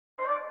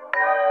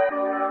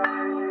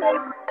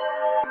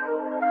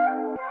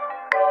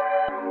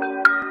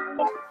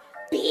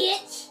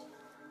Bitch!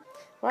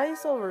 Why are you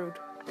so rude?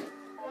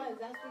 Because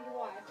that's what you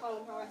are. I call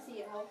him how I see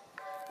it, ho.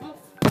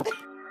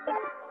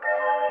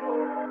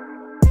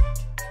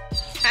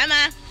 Hi,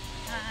 Ma.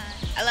 Hi.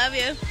 I love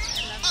you.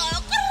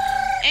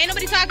 Ain't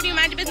nobody talking to you.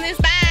 Mind your business.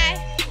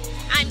 Bye.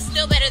 I'm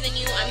still better than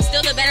you. I'm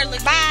still the better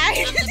looking.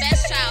 Bye. I'm the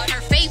best child.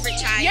 Her favorite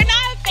child. You're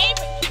not a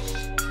favorite.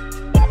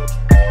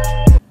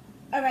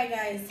 Alright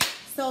guys,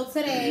 so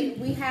today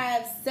we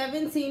have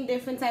 17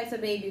 different types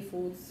of baby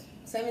foods.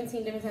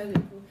 17 different types of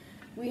baby food.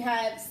 We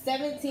have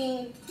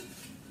 17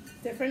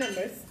 different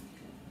numbers.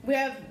 We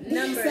have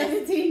numbers.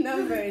 17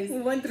 numbers.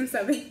 1 through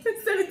 7.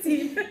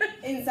 17.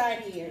 Inside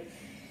here.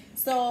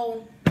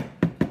 So,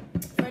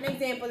 for an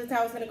example, this is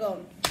how it's going to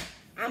go.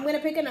 I'm going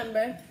to pick a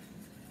number.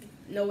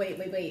 No, wait.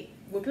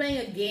 We're playing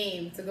a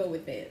game to go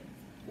with it.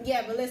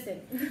 Yeah, but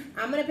listen.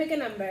 I'm going to pick a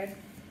number.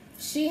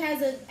 She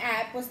has an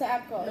app. What's the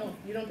app called? No,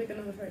 you don't pick a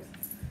number first.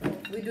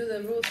 We do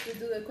the rules, we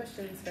do the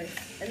questions first.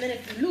 And then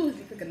if you lose,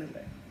 you pick a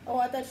number. Oh,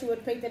 I thought you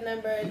would pick the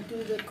number and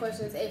do the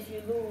questions. If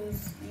you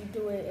lose, you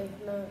do it. If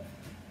not,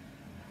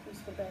 you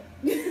just go back.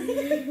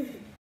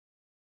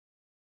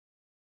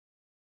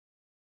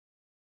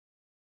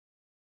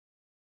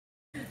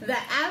 The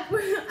app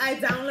I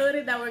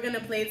downloaded that we're going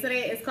to play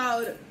today is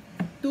called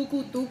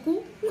Tuku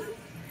Tuku.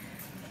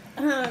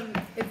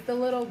 It's the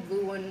little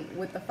blue one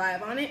with the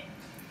 5 on it.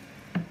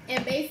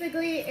 And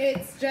basically,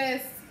 it's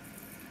going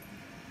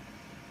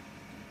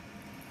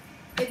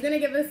to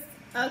give us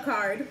a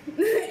card.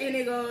 And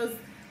it goes,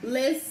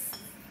 list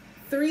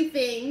 3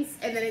 things.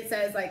 And then it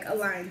says, like, a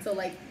line. So,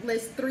 like,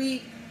 list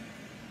 3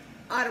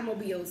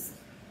 automobiles.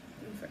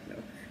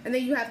 And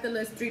then you have to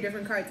list 3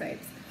 different car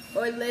types.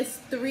 Or list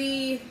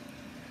 3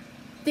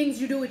 things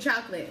you do with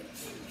chocolate.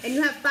 And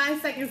you have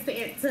 5 seconds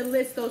to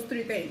list those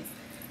 3 things.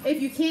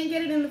 If you can't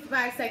get it in the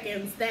 5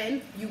 seconds,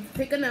 then you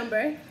pick a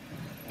number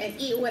and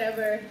eat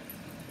whatever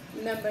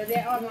number.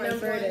 There are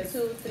numbers.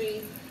 1, 2,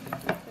 3.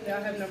 They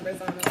all have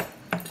numbers on them.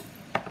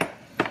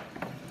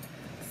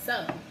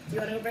 So, do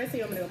you want to go first or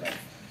you want me to go first?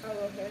 I'll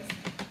go first.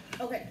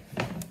 Okay.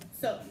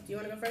 So, do you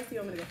want to go first or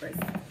you want me to go first?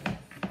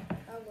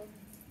 I'll go.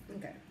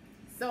 Okay.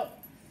 So,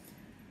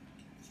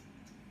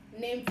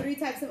 name 3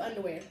 types of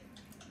underwear.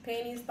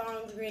 Panties,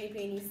 thongs, granny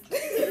panties.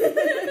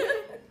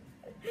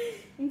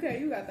 Okay,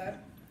 you got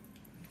that.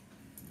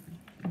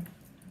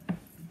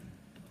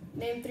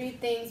 Name 3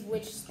 things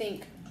which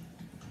stink.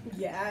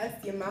 Your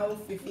ass, your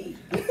mouth, your feet.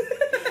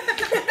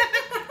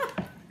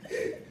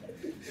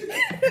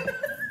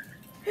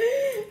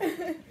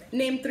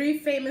 Name 3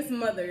 famous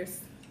mothers.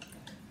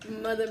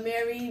 Mother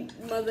Mary,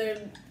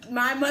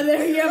 my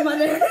mother, your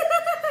mother.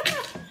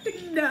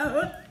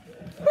 No.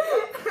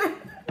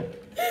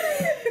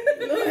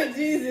 Lord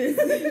Jesus.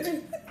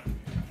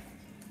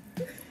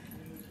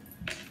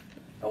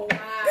 Oh,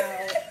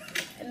 wow.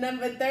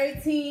 Number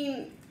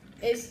 13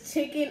 is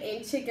chicken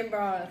and chicken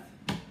broth.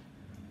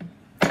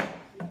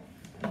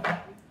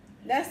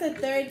 That's the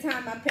 3rd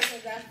time I picked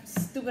up that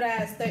stupid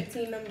ass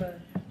 13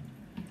 number.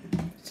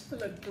 You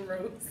look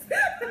gross.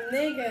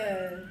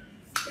 Nigga.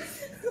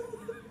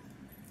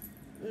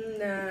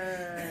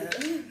 Nah.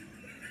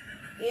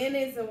 And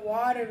it's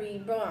watery,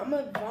 bro. I'm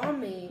a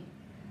vomit.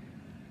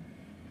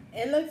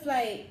 It looks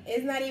like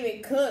it's not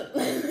even cooked.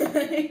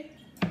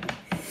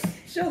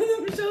 Show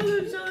them,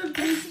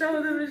 please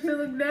show them. It should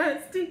look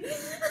nasty.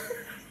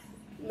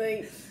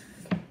 Like,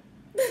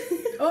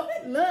 oh,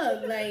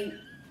 look, like,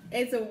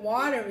 it's a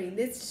watery.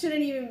 This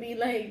shouldn't even be,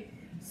 like,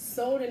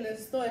 sold in the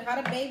store. How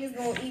the babies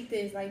gonna eat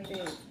this like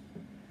this?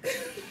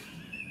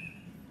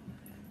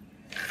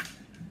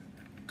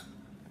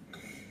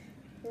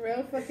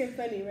 Real fucking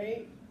funny,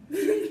 right?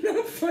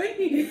 Not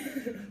funny.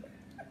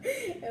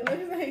 It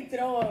looks like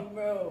throw up,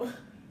 bro.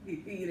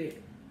 You eat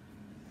it.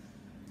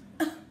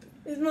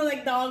 It smells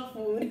like dog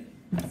food.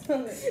 It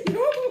smells like...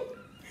 No.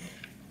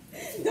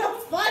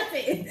 Don't fuss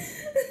it.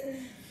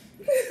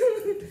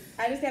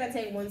 I just gotta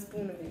take 1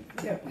 spoon of it.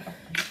 Yep.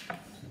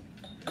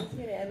 Just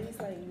gonna at least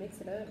like mix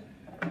it up.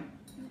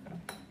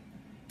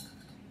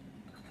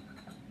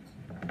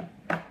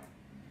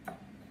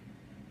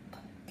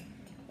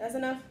 That's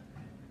enough.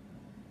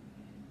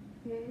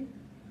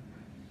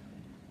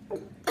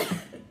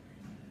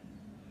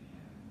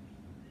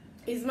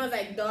 It smells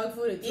like dog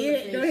food or tuna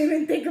fish. Don't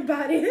even think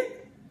about it.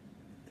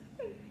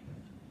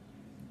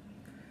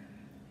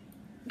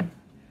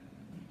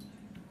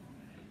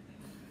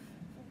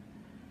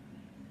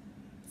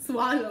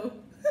 Swallow.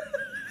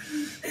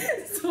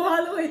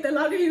 Swallow it. The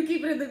longer you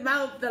keep it in the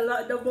mouth,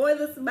 the more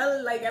the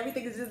smell, like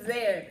everything is just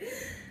there.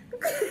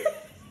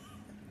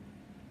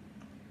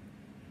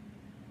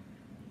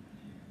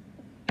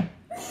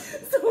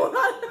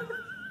 Swallow.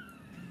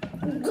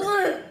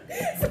 Good.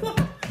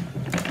 Swallow.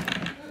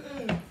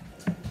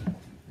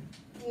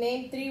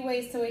 Name 3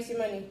 ways to waste your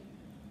money.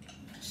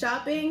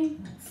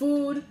 Shopping,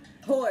 food,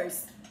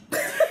 horse.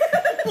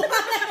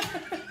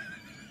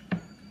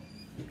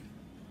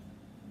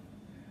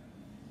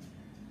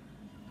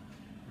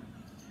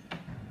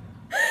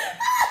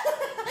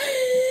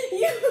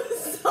 You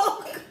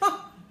so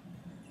calm.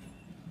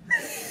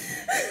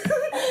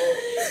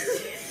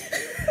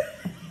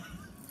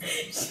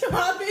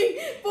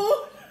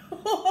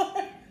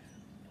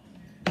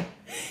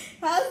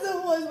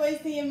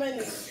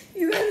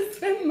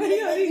 spend money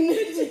on these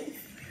bitches.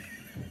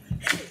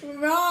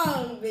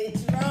 Wrong,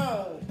 bitch.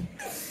 Wrong.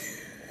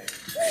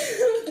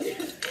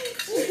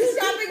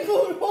 Shopping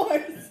food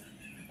wars.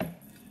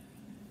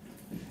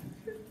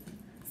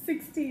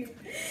 16.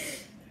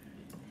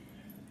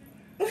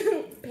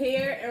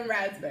 Pear and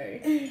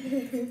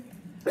raspberry.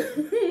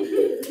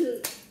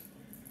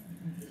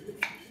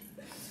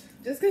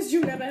 Just because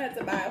you never had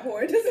to buy a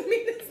whore doesn't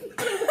mean it's not.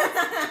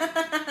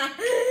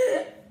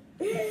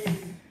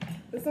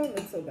 This don't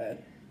look so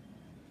bad.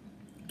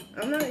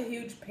 I'm not a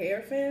huge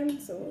pear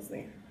fan, so we'll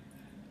see.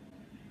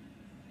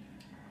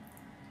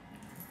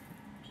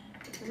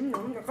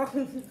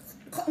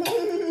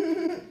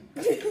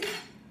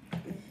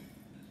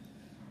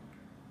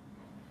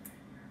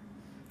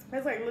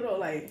 There's like little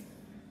like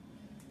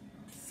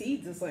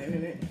seeds or something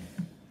in it.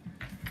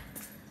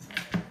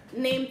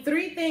 Name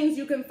 3 things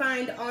you can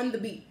find on the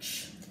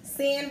beach.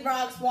 Sand,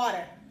 rocks,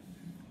 water.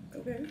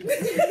 Okay.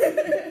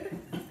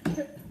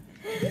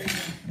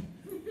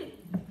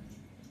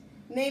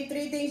 Name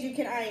 3 things you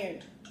can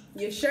iron.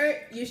 Your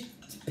shirt, your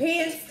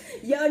pants,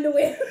 your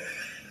underwear.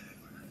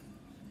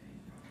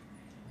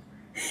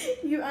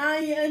 You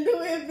iron your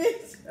underwear,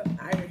 bitch. I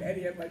don't iron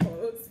any of my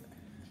clothes.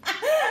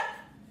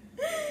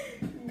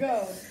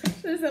 Go.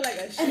 Should have said like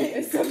a sheet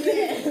or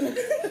something.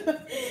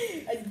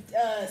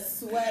 A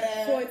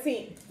sweater.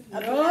 14.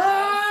 A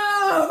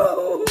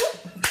No!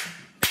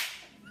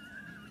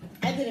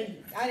 I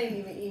didn't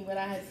even eat what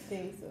I had to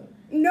think, so.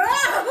 No!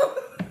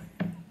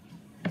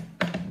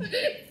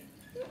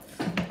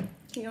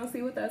 You don't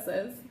see what that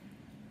says?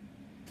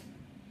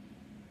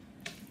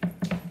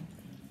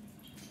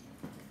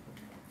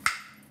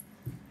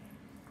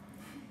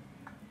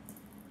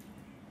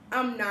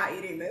 I'm not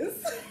eating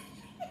this.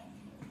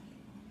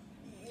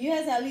 You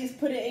have to at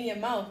least put it in your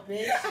mouth,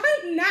 bitch.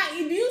 I'm not.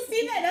 Do you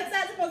see that? That's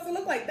not supposed to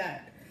look like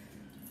that.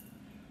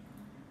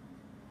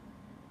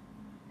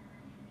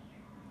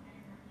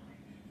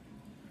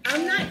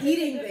 I'm not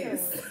eating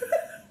this.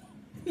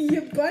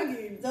 You're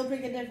bugging. Don't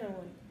pick a different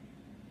one.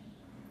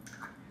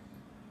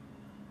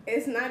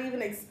 It's not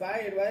even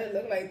expired. Why does it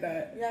look like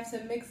that? You have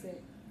to mix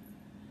it.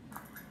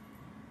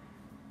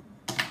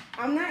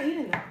 I'm not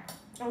eating it.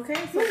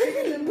 Okay, so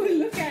we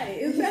look at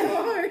it. It's that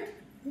hard.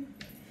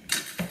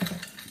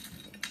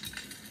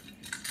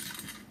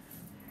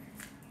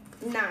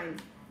 Nine.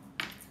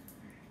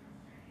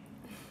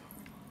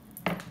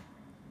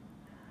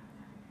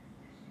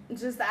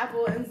 Just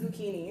apple and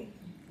zucchini.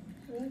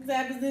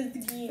 That is this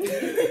zucchini.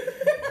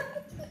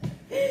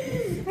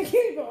 I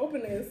can't even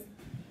open this.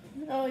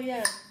 Oh,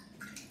 yeah.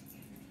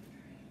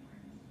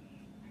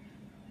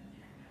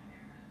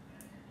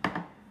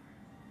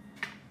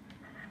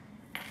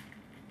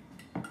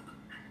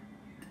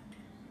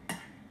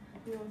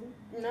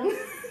 No.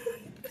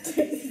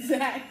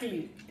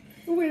 Exactly.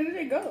 Where did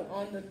it go?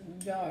 On the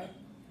jar.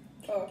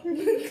 Oh. I'm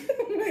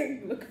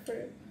like, look for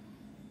it.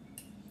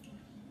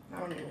 I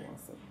don't even want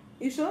some.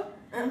 You sure?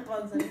 I'm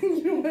pausing.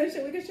 You don't want to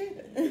share? We can share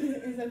it.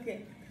 It's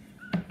okay.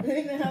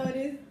 You know how it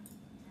is?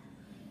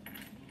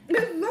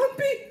 It's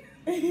lumpy.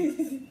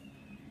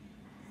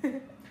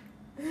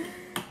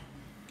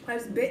 I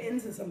just bit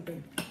into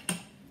something.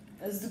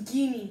 A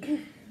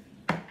zucchini.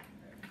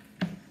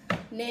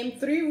 Name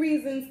 3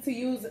 reasons to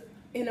use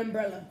an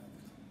umbrella.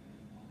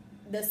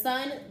 The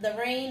sun, the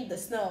rain, the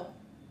snow.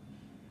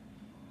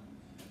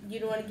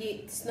 You don't want to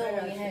get snow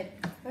on your head.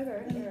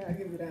 Okay, I'll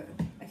give you that.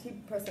 I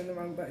keep pressing the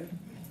wrong button.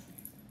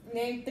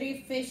 Name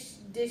 3 fish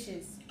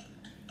dishes.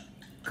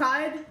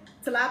 Cod,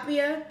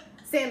 tilapia,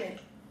 salmon.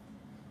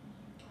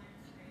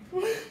 I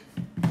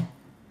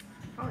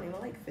don't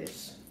even like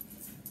fish.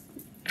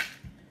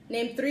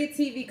 Name 3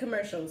 TV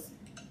commercials.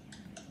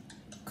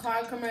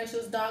 Car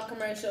commercials, dog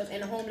commercials,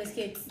 and homeless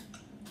kids.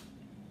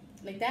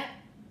 Like that?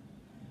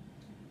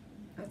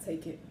 I'll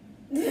take it.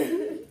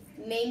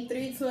 Name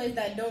 3 toys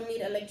that don't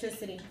need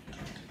electricity.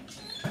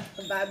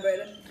 A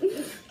vibrator.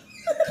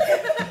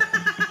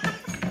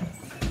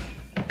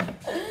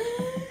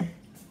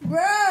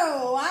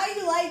 Bro, why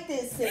you like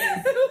this, sis?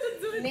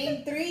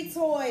 Name 3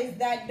 toys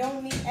that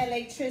don't need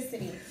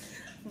electricity.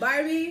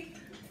 Barbie,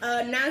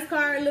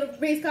 NASCAR, little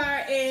race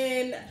car,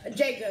 and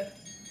Jenga.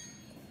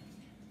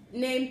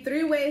 Name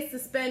 3 ways to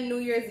spend New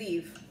Year's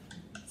Eve.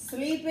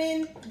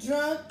 Sleeping,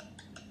 drunk,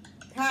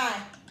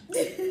 high.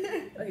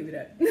 I'll give you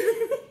that.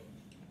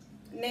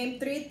 Name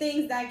 3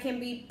 things that can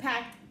be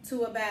packed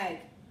to a bag.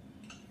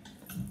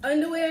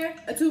 Underwear,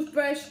 a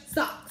toothbrush,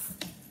 socks.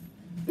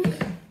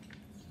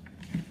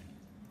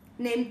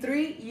 Name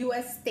 3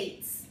 U.S.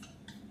 states.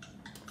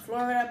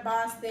 Florida,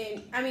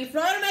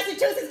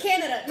 Massachusetts,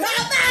 Canada. No,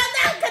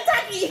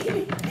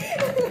 Kentucky.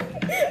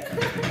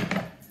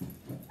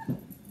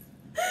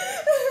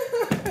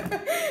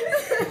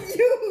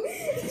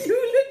 You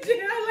legit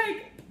are like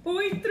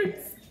 0.3.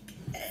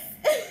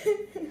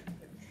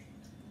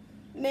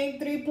 Name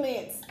 3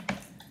 plants.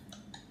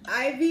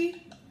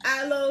 Ivy,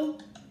 aloe,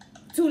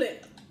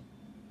 tulip.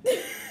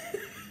 I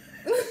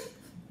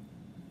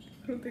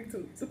don't think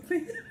tulip's a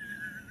plant.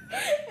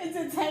 It's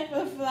a type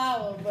of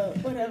flower, but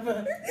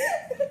whatever.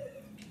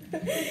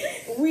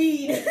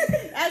 Weed.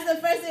 That's the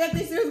first thing I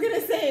think she was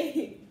gonna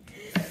say.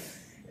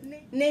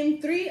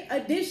 Name 3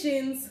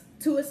 additions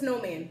to a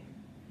snowman.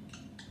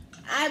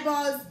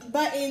 Eyeballs,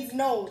 buttons,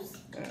 nose.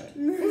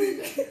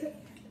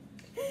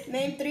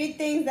 Name 3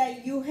 things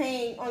that you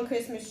hang on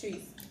Christmas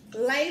trees.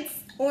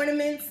 Lights,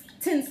 ornaments,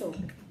 tinsel.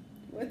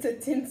 What's a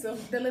tinsel?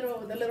 The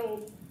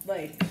little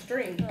like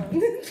string. Oh.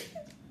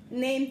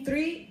 Name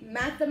 3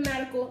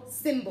 mathematical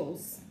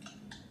symbols.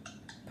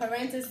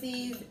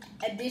 Parentheses,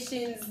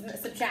 additions,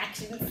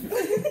 subtractions.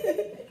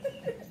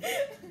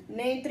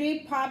 Name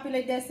 3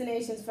 popular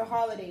destinations for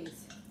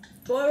holidays.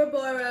 Bora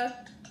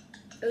Bora,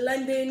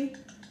 London,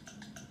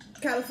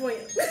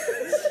 California.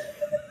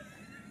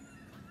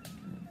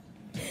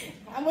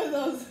 How were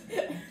those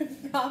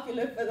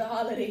popular for the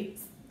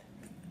holidays?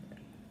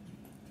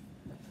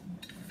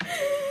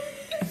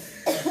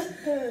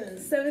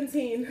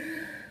 17.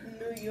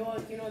 New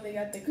York, you know they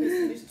got the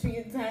Christmas tree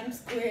in Times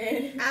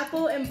Square.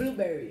 Apple and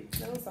blueberry.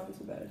 That don't sound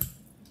too bad.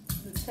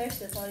 The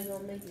texture probably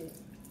gonna make it.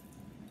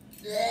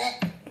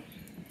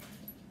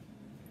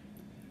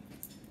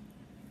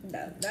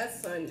 That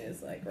sun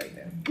is like right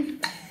there.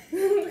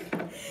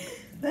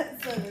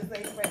 That sun is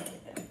like right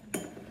there.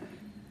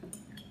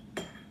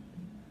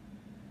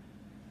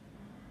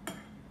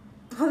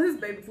 All this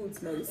baby food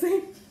smells the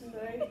same.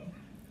 Right?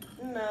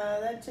 Nah,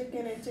 that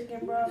chicken and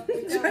chicken broth.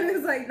 John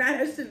is like, nah,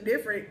 that shit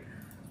different.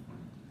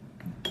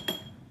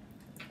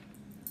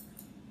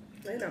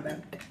 They're not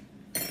bad.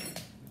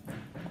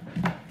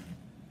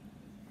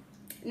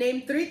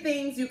 Name 3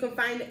 things you can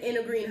find in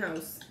a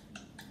greenhouse.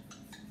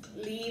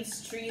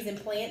 Leaves, trees, and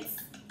plants.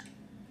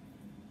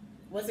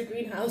 What's a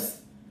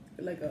greenhouse?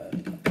 Like a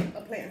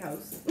plant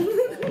house.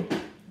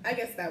 I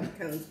guess that would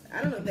count.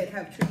 I don't know if they'd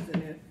have trees in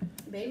there.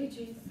 Baby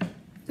trees.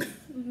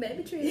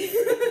 Baby trees.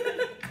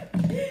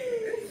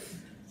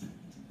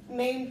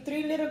 Name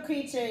 3 little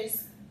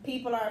creatures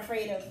people are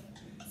afraid of.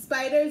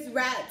 Spiders,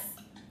 rats,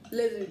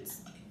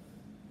 lizards.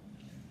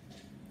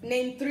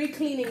 Name 3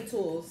 cleaning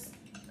tools.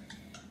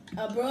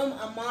 A broom,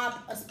 a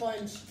mop, a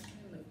sponge.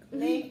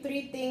 Name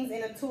 3 things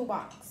in a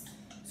toolbox.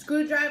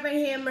 Screwdriver,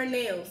 hammer,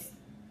 nails.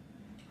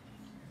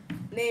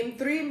 Name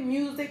 3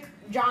 music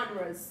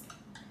genres.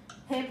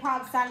 Hip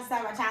hop,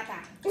 salsa,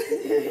 bachata.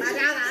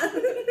 Bachata.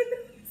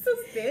 So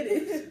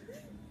Spanish.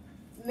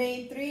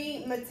 Name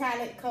 3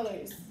 metallic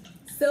colors.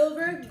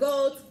 Silver,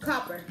 gold,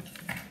 copper.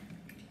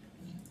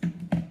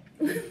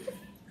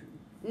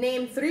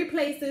 Name 3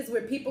 places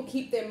where people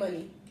keep their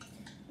money.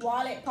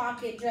 Wallet,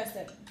 pocket,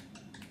 dresser.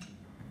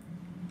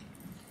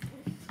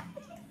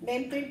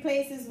 Name 3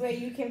 places where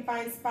you can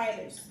find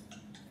spiders.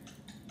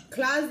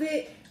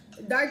 Closet,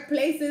 dark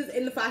places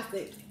in the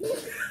faucet.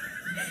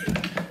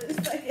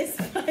 It's like it's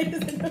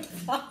spiders in the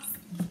faucet.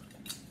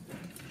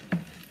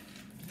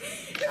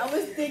 I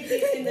was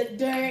thinking in the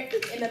dirt,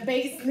 in the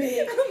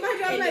basement. Oh my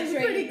god, I'm in like the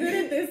pretty train. good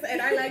at this,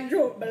 and I like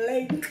drew a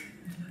blank.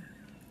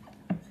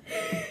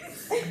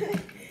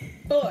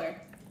 4.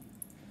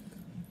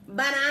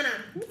 Banana.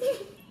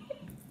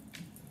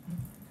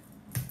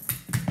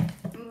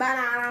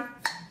 Banana.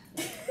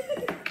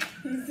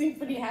 You seem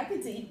pretty happy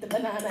to eat the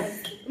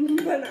bananas.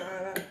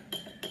 Banana.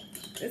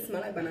 It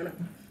smells like banana.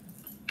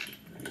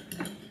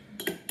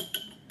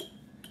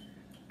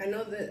 I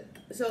know that.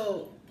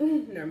 So,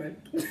 never mind.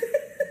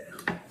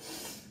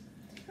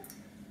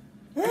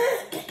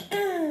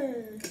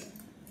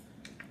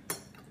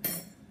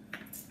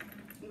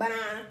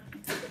 Banana.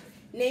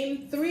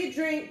 Name 3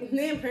 drink.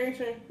 Name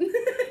person.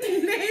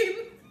 Name.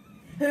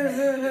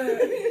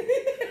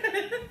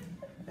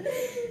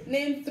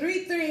 Name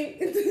 3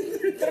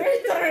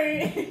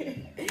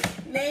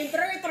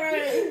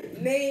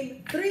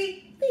 Name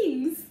 3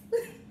 things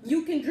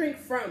you can drink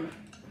from.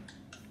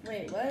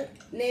 Wait, what?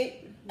 Name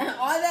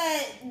All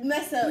that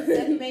mess up.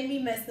 That made me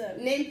mess up.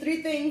 Name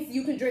 3 things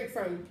you can drink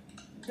from.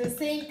 The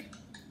sink,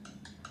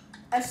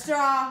 a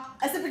straw,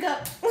 a sippy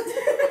cup.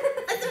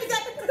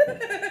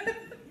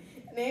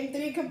 Name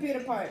 3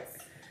 computer parts.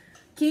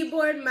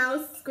 Keyboard,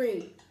 mouse,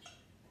 screen.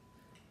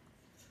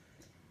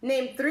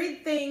 Name 3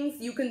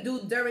 things you can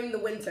do during the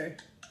winter.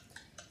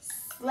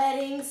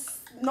 Sledding,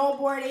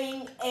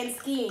 snowboarding, and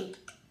skiing.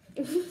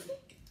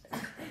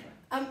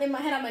 I'm in my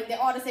head, I'm like,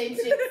 they're all the same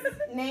shit.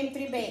 Name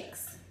 3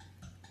 banks.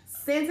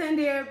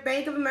 Santander,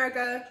 Bank of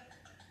America,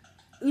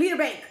 Leader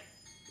Bank.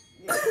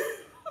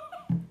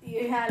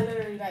 You had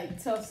literally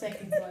like 12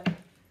 seconds left.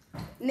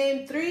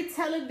 Name 3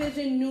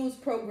 television news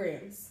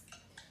programs.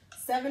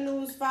 7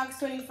 News, Fox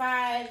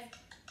 25,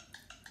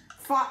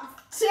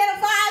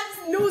 Channel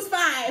 5, News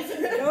 5.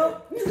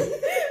 Nope.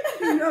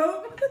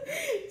 Nope.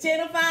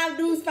 Channel 5,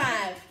 News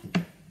 5.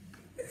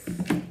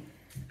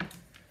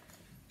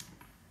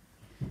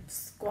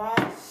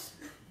 Squash.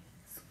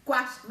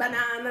 Squash,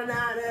 banana,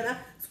 banana,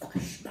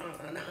 squash,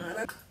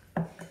 banana.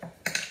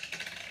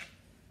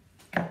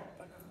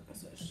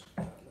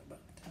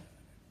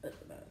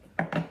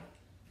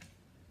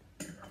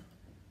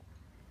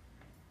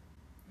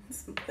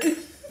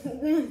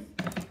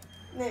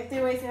 Name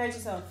 3 ways to hurt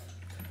yourself.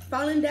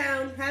 Falling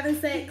down, having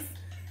sex,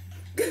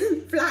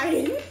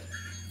 flying.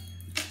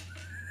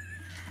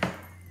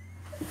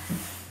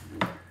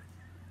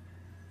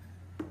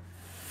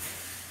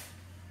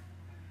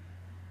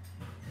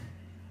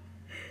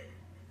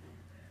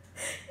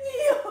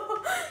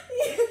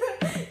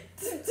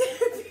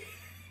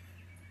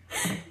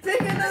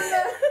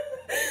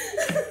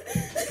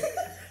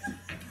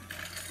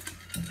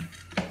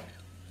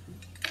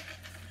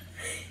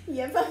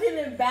 You're fucking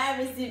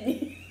embarrassing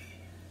me.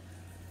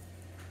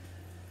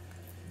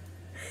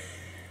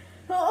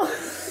 Oh.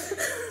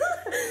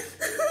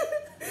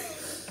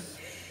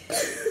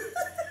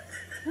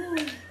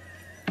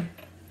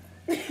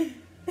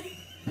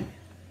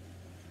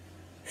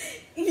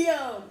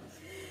 Yo,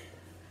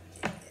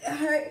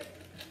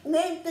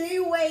 name 3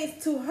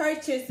 ways to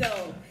hurt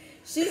yourself.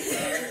 She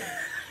said,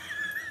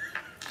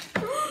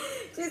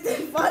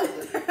 falling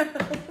down,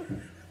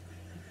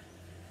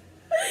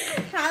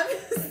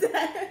 having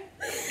sex,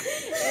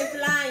 and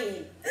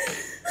flying.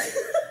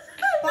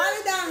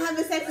 Falling down,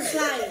 having sex, and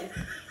flying.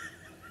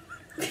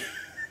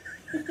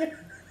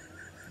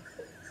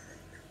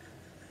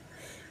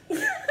 I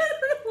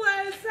don't know why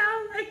it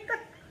sounds like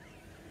that.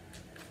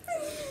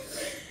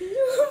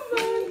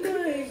 Oh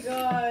my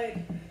god.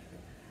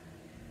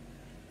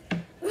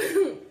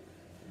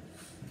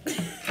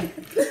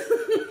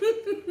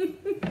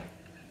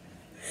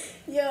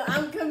 Yo,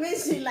 I'm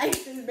convinced she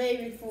likes this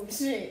baby food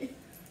shit.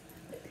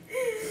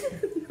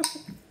 No.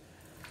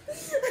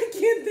 I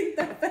can't think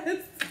that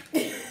fast.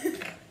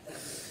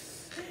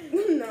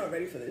 I'm not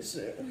ready for this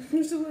shit.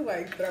 We should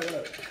like throw it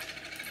up.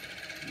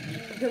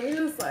 Can we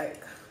just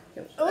like...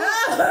 Oh!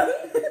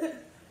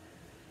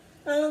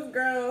 That was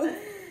gross.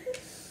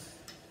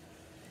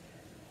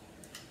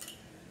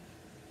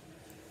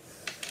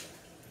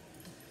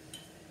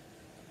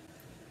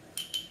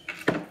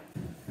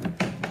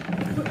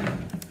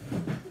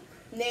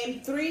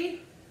 Name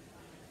 3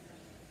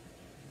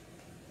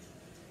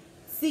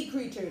 sea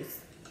creatures.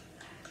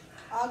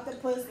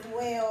 Octopus,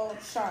 whale,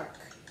 shark.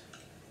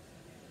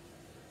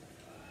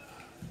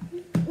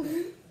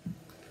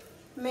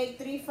 Make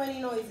 3 funny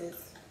noises.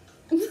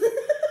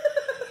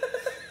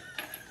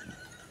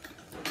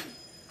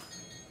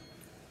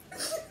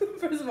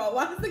 First of all,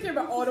 why is the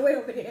camera all the way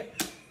over there?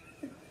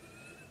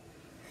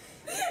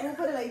 Who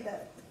put it like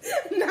that?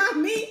 Not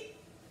me.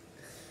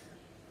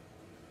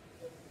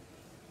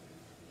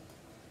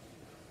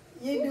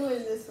 You're doing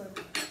this one.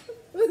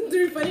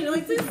 3 funny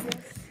noises.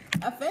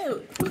 I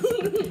failed.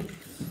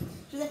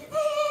 She's like,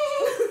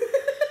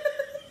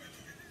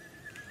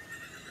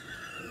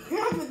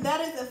 that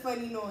is a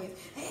funny noise.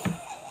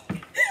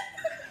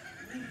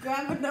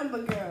 Grab a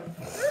number, girl.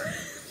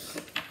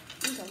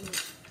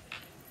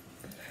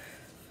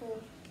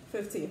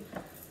 15.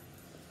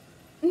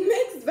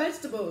 Mixed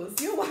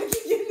vegetables. Yo, why you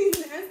give me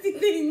nasty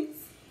things?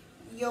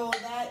 Yo,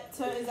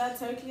 is that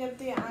turkey up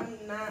there? I'm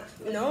not.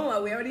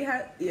 No, we already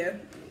had. Yeah.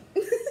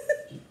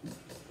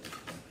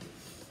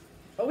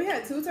 Oh, we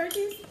had 2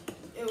 turkeys?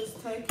 It was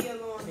turkey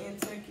alone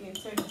and turkey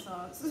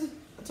sauce.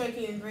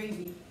 Turkey and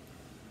gravy.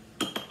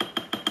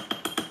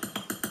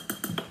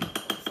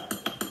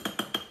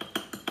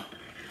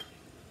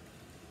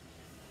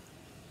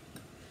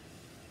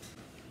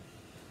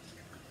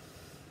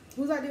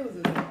 Whose idea was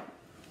this?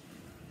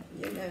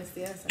 You're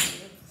nasty ass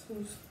idea.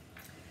 Whose?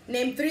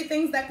 Name 3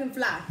 things that can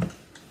fly.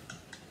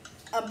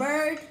 A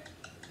bird.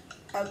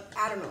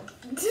 I don't know.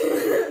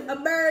 A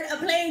bird, a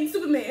plane,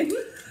 Superman.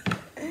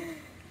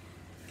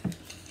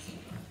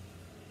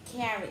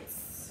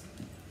 Carrots.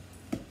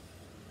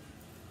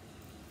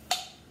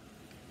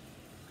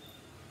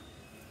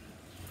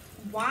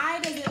 Why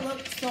does it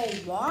look so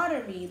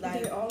watery?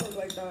 They all look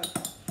like that.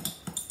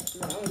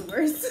 No, that was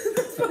worse.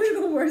 That's probably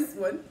the worst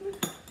one.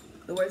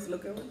 The worst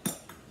looking one.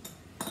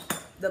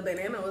 The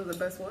banana was the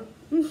best one.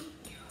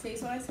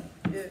 Taste wise?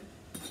 Yeah.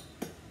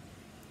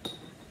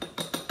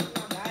 Oh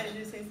my god, it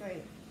just tastes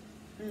like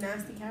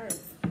nasty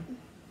carrots.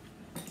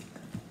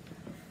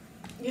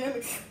 Yeah.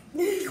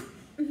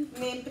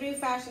 Name 3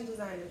 fashion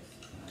designers.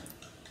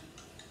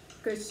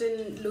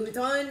 Christian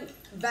Louboutin,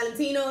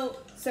 Valentino,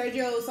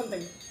 Sergio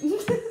something.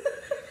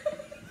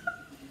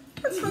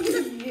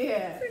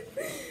 Yeah.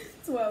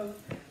 12.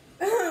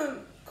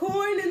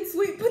 Corn and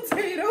sweet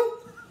potato.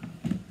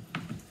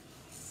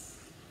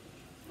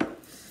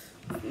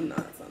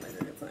 Not sound like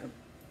a good time.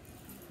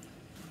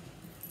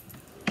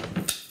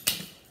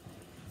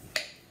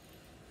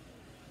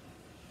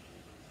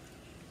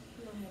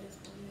 My head is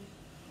burning.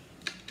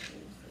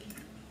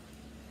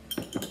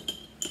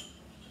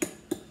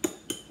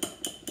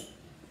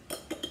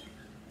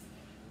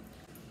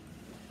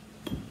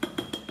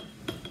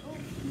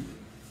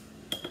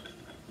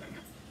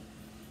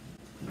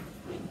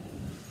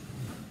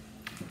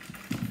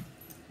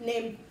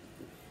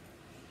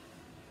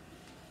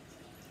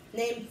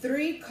 Name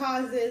 3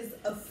 causes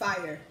of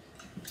fire.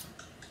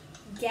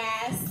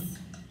 Gas.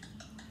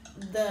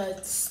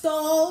 The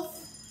stove.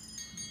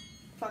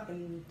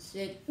 Fucking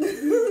shit.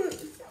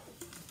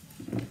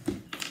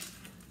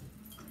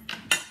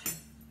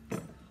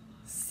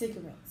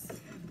 Cigarettes.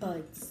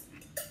 Buds.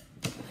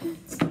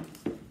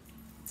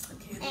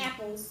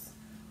 Apples.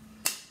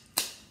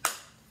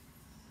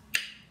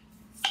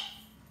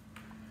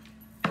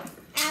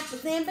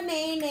 Apples and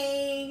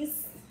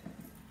bananas.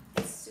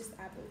 It's just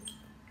apples.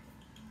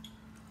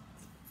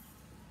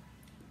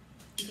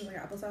 You feel like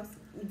applesauce?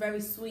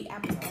 Very sweet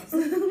applesauce.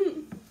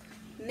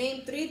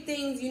 Name 3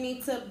 things you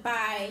need to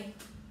buy.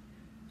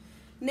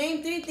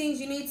 Name 3 things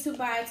you need to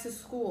buy to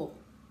school.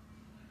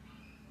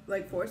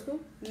 Like for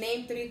school?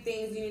 Name 3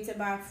 things you need to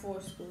buy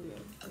for school year.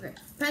 Okay.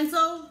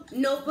 Pencil,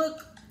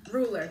 notebook,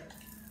 ruler.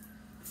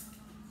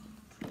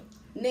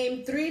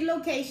 Name 3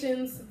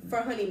 locations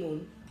for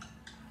honeymoon.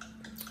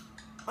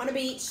 On the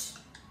beach,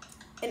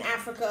 in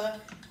Africa.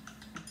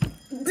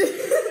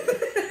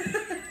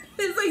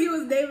 It's like he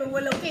was naming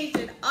one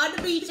location. On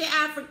the beach in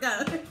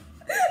Africa.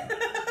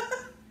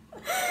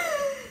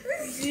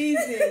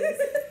 Jesus.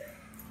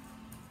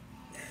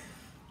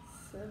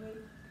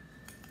 7.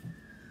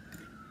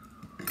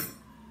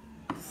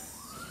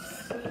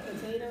 Sweet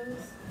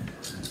potatoes.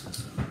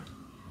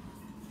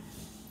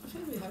 I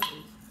should be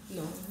healthy.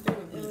 No, they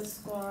were It was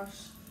squash.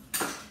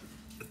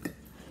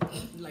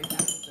 like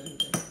that.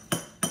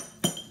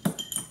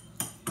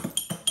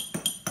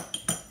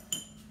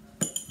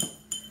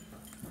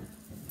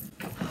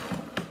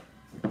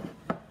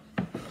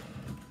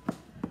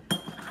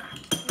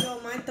 Yo,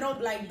 my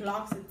throat like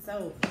blocks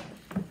itself.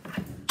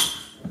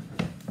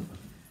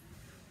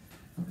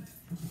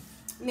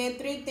 Name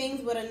 3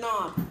 things with a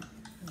knob.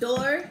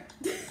 Door,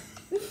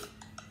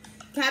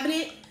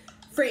 cabinet,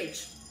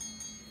 fridge.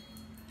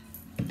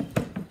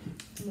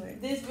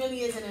 This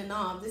really isn't a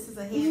knob. This is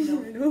a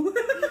handle.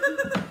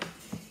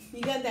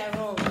 You got that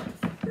wrong.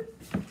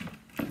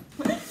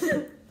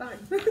 Fine.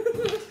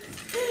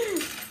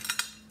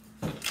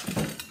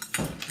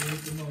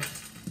 Where's the most?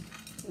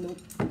 Nope.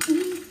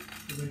 You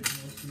like the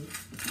most food?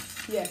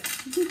 Yeah.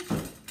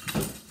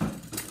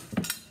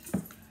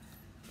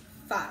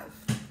 5.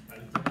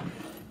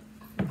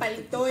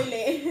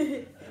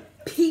 Palitoile.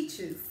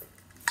 Peaches.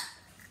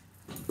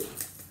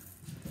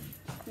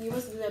 You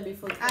must do that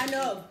before. I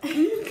know.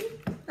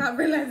 I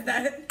realized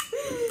that.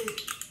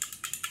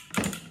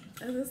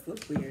 Oh, this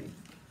looks weird.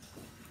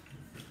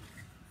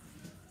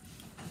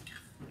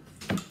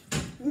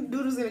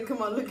 Doodle's gonna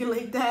come out looking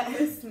like that.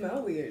 It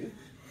smells weird.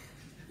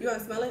 You want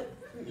to smell it?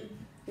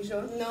 You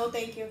sure? No,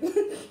 thank you.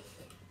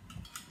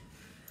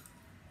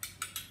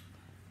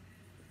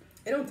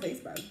 It don't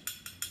taste bad.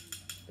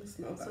 It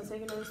smells So bad.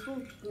 take another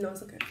spoon. No,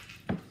 it's okay.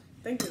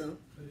 Thank you, though.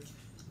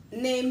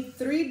 Name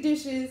 3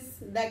 dishes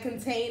that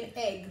contain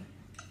egg.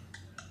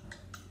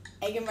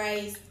 Egg and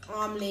rice,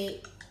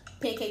 omelet,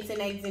 pancakes and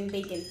eggs and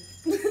bacon.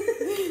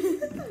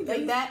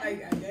 Like that? I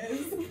guess.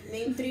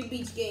 Name 3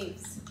 beach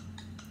games.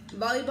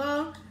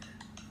 Volleyball.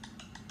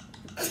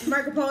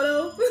 Marco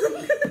Polo.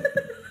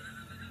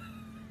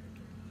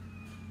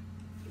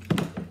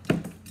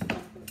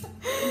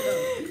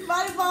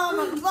 Volleyball,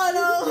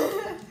 Macapolo.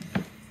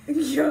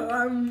 Yo,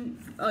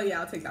 oh yeah,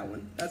 I'll take that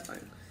one. That's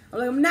fine. I'm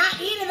like, I'm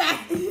not eating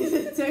that.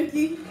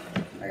 Turkey.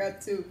 I got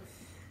 2.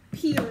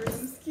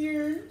 Pears.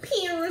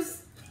 Pears.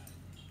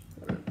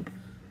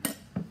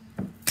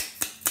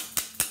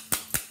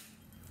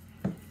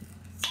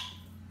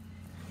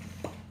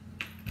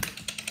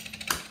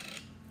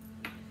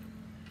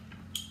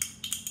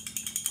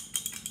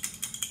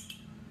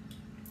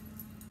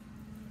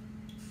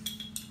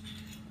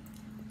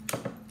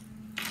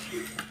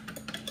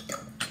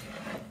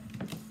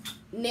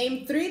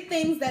 Name 3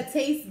 things that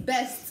taste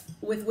best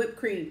with whipped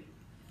cream.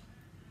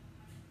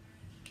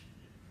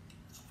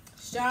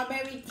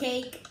 Strawberry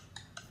cake,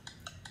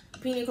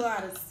 pina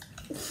coladas.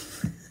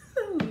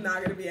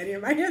 Not gonna be any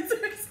of my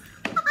answers.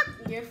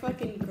 You're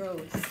fucking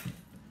gross.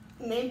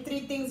 Name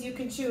 3 things you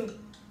can chew.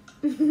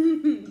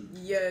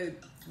 Your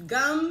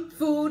gum,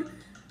 food,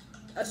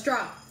 a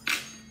straw.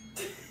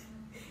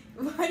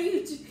 Why do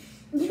you?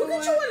 You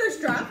can chew on a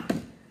straw.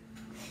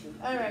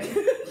 All right.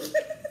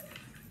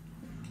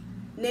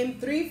 Name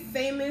 3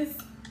 famous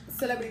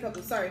celebrity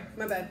couples. Sorry,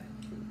 my bad.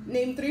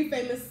 Name 3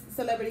 famous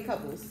celebrity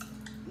couples.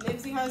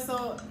 Nipsey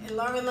Hussle and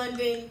Lauren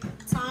London,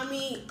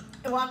 Tommy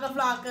and Waka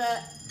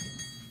Flocka.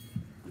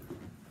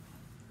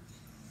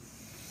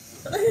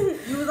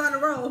 You was on a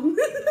roll.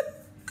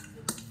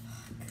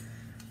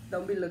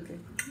 Don't be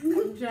looking.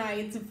 I'm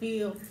trying to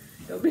feel.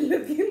 Don't be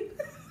looking.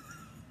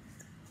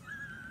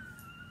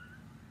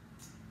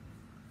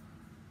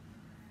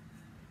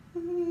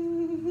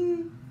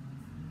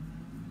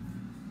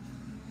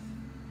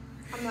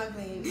 I'm not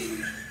playing.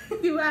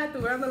 You had to.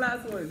 We're on the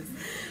last ones.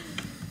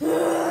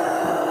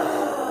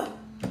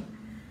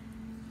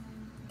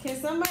 Can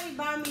somebody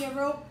buy me a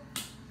rope?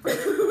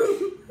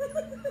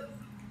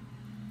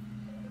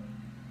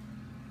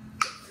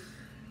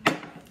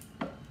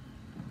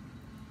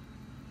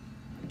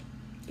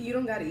 You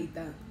don't gotta eat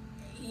that.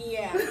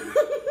 Yeah.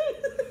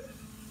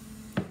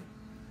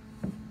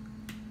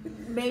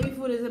 Baby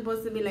food is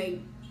supposed to be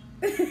like.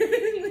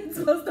 It's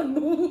supposed to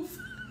move.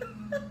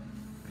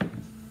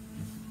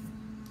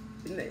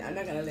 I'm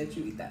not gonna let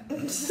you eat that.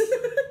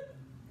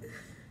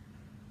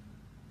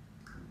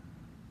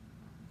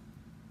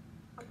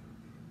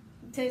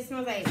 Taste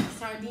smells like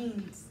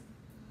sardines.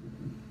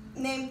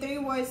 Name 3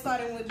 words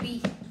starting with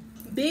B.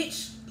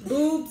 Bitch,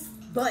 boobs,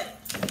 butt.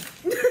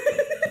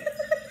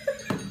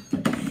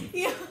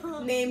 Yeah.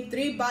 Name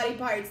 3 body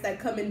parts that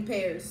come in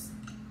pairs.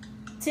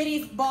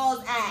 Titties,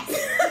 balls, ass.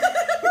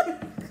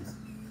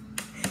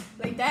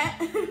 Like that?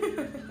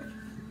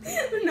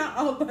 Not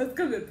all of us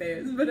come in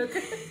pairs, but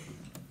okay.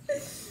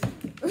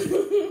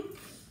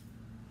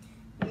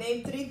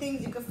 Name 3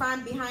 things you can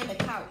find behind a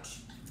couch.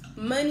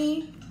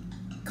 Money,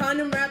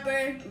 condom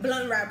wrapper,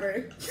 blunt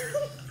wrapper.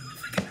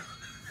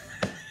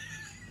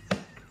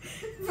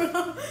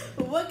 Bro,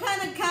 what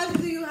kind of couch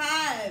do you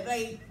have?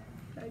 Like,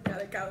 I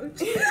got a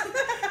couch.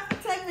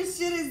 what type of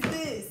shit is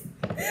this?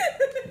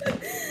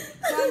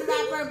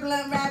 Blunt wrapper,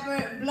 blunt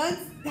wrapper.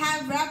 Blunts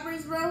have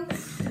wrappers, bro?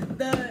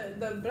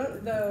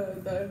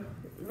 The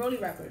rolly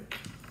wrapper.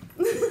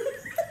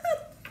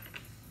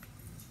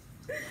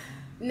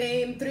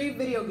 Name 3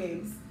 video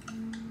games.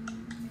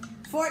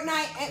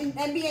 Fortnite,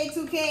 NBA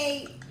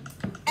 2K,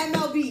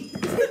 MLB.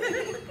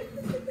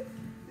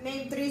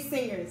 Name 3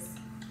 singers.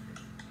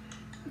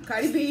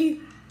 Cardi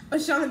B,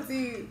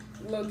 Ashanti,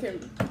 Lil Kim.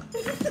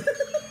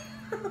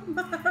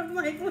 I'm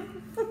like, what?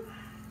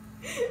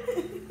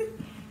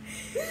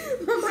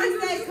 She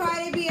said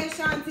Cardi B,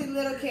 Ashanti,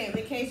 Little Kim.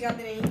 In case y'all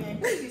didn't hear,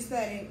 she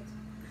said it.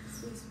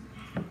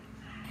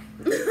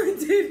 I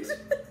did.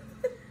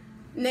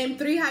 Name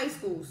 3 high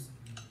schools.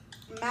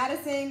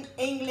 Madison,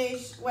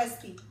 English,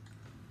 Westie.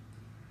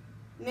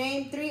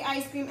 Name 3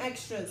 ice cream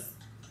extras.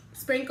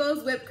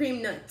 Sprinkles, whipped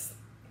cream, nuts.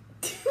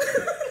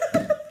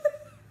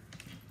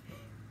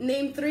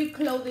 Name 3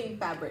 clothing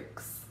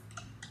fabrics.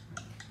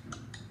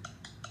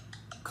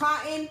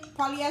 Cotton,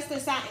 polyester,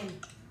 satin.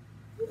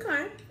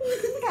 Okay.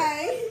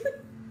 Okay.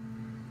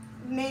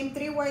 Name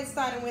 3 words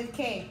starting with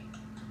K.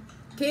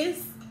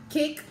 Kiss,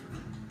 kick,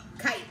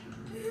 kite.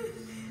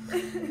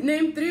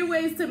 Name 3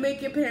 ways to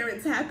make your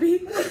parents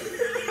happy.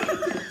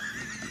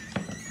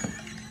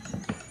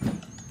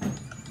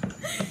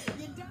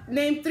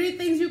 Name 3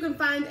 things you can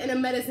find in a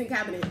medicine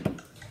cabinet.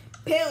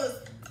 Pills,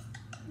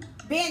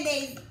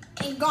 Band-Aids,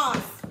 and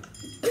gauze.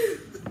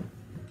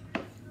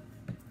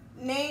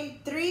 Name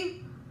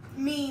 3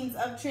 means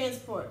of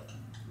transport.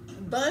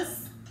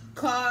 Bus,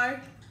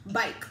 car,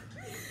 bike.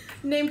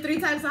 Name 3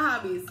 types of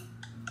hobbies.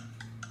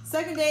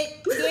 Second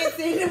date,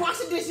 dancing, and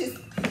washing dishes.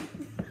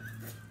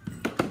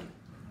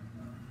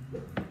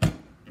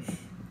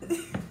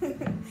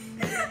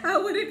 I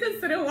wouldn't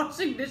consider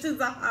washing dishes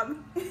a hobby.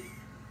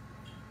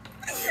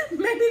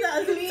 Maybe the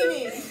other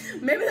Cleaning. two.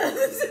 Maybe the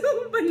other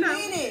two, but not.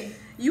 Cleaning.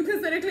 You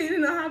consider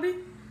cleaning a hobby?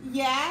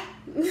 Yeah.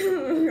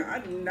 I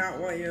do not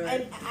want you.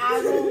 And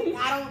I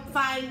don't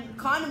find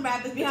condom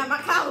wrappers behind my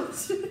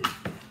couch.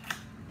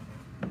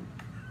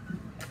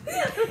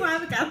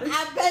 Behind the couch.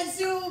 I bet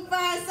you will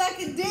find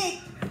sucking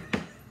dick.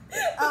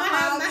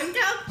 Behind my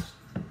couch.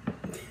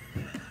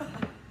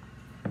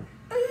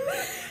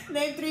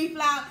 Name 3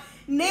 flowers.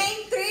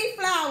 Name 3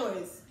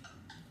 flowers.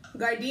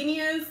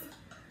 Gardenias,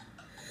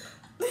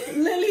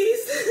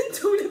 lilies,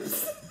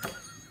 tulips.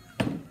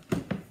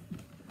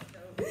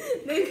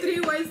 Name 3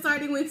 words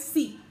starting with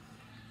C.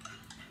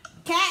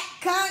 Cat,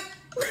 cunt,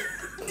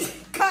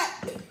 cut.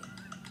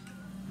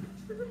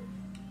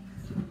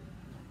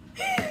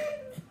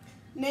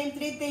 Name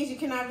 3 things you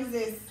cannot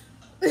resist.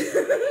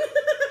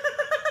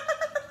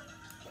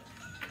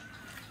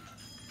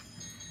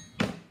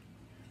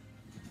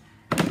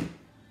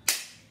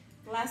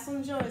 Last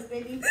one's yours,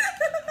 baby.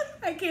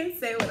 I can't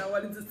say what I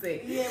wanted to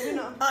say. Yeah, we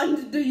know.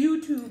 On the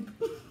YouTube.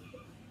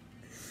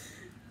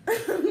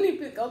 I don't need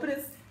people, open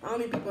this. I don't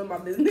need people in my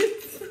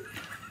business.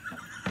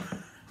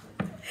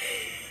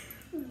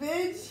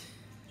 Bitch.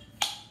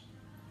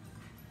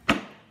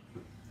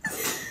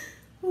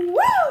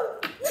 Woo!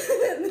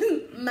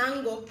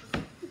 Mango.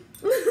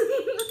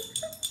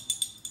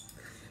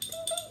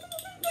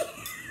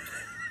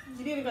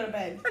 You need to go to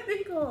bed. I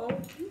think go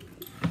home.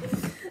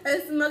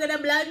 And smoke the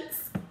blunts.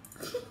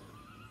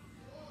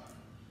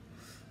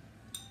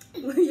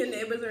 Your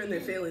neighbors are in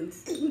their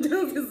feelings.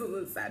 Don't listen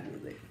to sad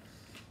music.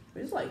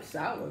 It's like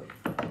sour.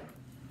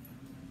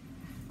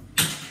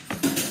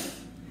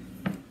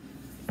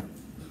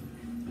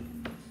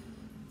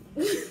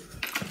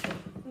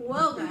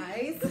 Well,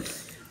 guys,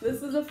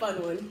 this was a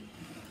fun one.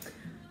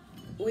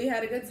 We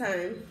had a good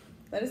time.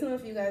 Let us know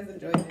if you guys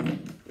enjoyed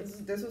it.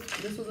 This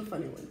was a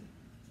funny one.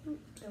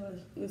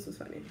 This was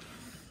funny.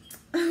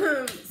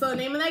 So the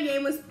name of that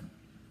game was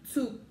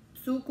Tuku.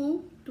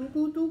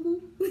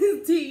 Tukutuku.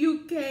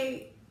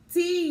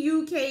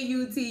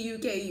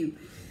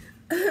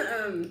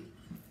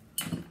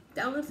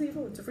 Download to your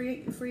phone. It's a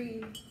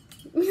free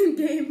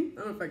game. I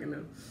don't fucking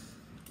know.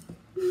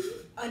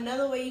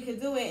 Another way you could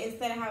do it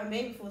instead of having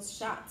baby food is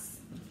shots.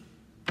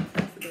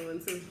 That's a good one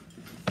too.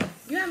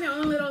 You have your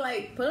own little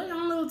put your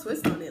own little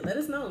twist on it. Let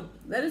us know.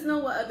 Let us know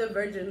what other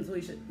versions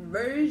we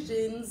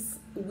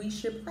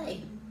should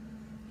play.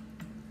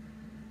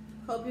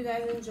 Hope you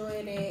guys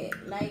enjoyed it.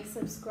 Like,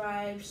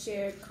 subscribe,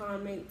 share,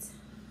 comment.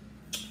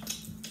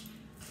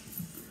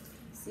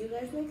 See you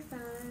guys next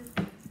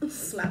time.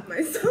 Slap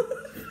myself.